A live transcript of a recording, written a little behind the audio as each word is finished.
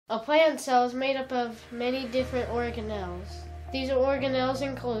A plant cell is made up of many different organelles. These organelles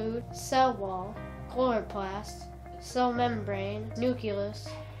include cell wall, chloroplast, cell membrane, nucleus,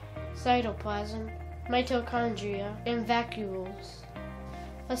 cytoplasm, mitochondria, and vacuoles.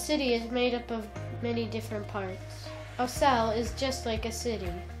 A city is made up of many different parts. A cell is just like a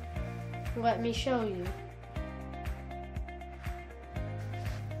city. Let me show you.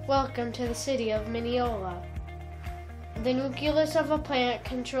 Welcome to the city of Minneola. The nucleus of a plant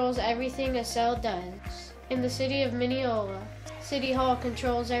controls everything a cell does. In the city of Minneola, City Hall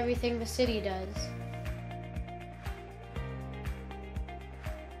controls everything the city does.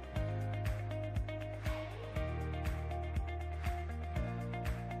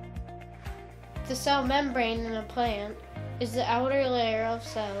 The cell membrane in a plant is the outer layer of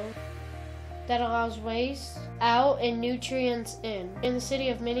cells that allows waste out and nutrients in. In the city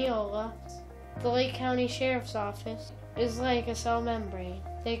of Minneola, the Lake County Sheriff's Office is like a cell membrane.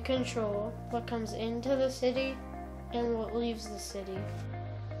 They control what comes into the city and what leaves the city.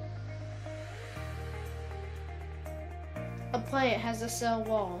 A plant has a cell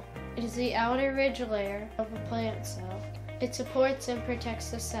wall. It is the outer ridge layer of a plant cell. It supports and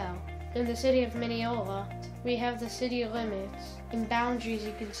protects the cell. In the city of Minneola, we have the city limits and boundaries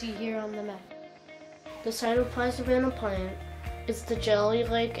you can see here on the map. The cytoplasm in a plant is the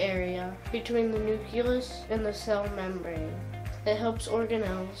jelly-like area between the nucleus and the cell membrane. It helps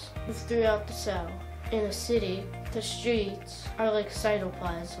organelles move throughout the cell. In a city, the streets are like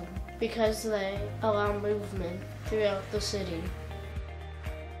cytoplasm because they allow movement throughout the city.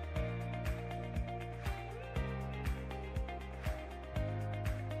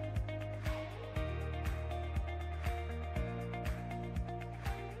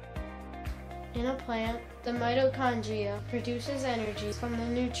 In a plant, the mitochondria produces energy from the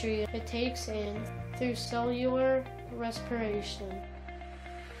nutrients it takes in through cellular respiration.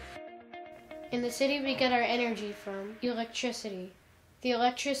 In the city, we get our energy from electricity. The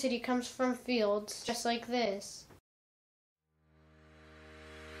electricity comes from fields just like this.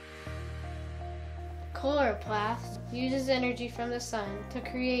 Chloroplast uses energy from the sun to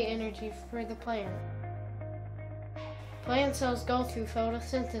create energy for the plant. Plant cells go through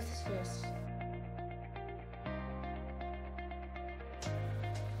photosynthesis.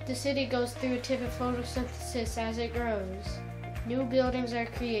 The city goes through a type of photosynthesis as it grows. New buildings are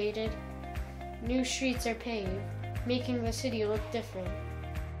created, new streets are paved, making the city look different.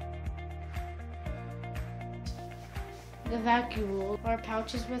 The vacuoles are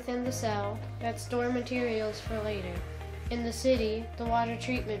pouches within the cell that store materials for later. In the city, the water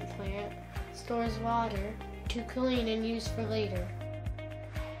treatment plant stores water to clean and use for later.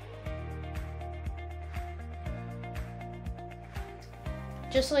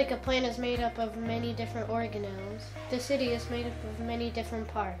 Just like a plant is made up of many different organelles, the city is made up of many different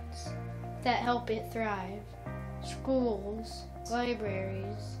parts that help it thrive. Schools,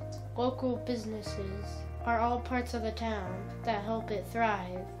 libraries, local businesses are all parts of the town that help it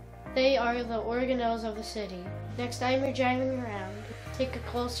thrive. They are the organelles of the city. Next time you're driving around, take a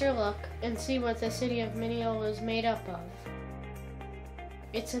closer look and see what the city of Minneola is made up of.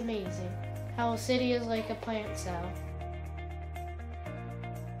 It's amazing how a city is like a plant cell.